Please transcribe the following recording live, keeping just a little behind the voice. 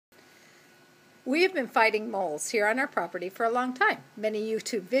We have been fighting moles here on our property for a long time. Many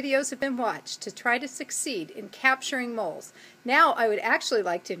YouTube videos have been watched to try to succeed in capturing moles. Now I would actually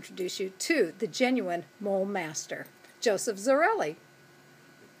like to introduce you to the genuine mole master, Joseph Zarelli.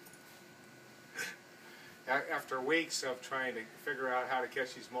 After weeks of trying to figure out how to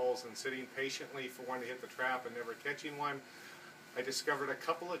catch these moles and sitting patiently for one to hit the trap and never catching one, I discovered a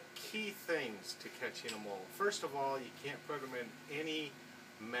couple of key things to catching a mole. First of all, you can't put them in any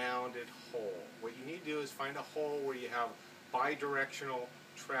mounded hole. What you need to do is find a hole where you have bidirectional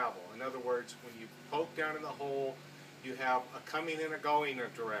travel. In other words, when you poke down in the hole, you have a coming and a going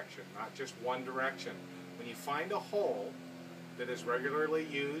direction, not just one direction. When you find a hole that is regularly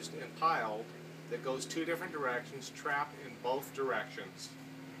used and piled, that goes two different directions, trap in both directions.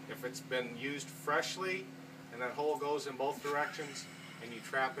 If it's been used freshly and that hole goes in both directions and you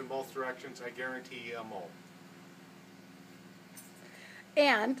trap in both directions, I guarantee you a mole.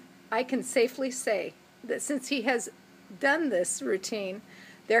 And I can safely say that since he has done this routine,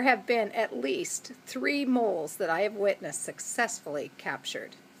 there have been at least 3 moles that I have witnessed successfully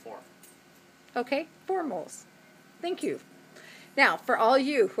captured. 4. Okay, 4 moles. Thank you. Now, for all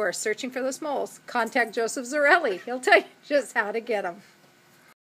you who are searching for those moles, contact Joseph Zarelli. He'll tell you just how to get them.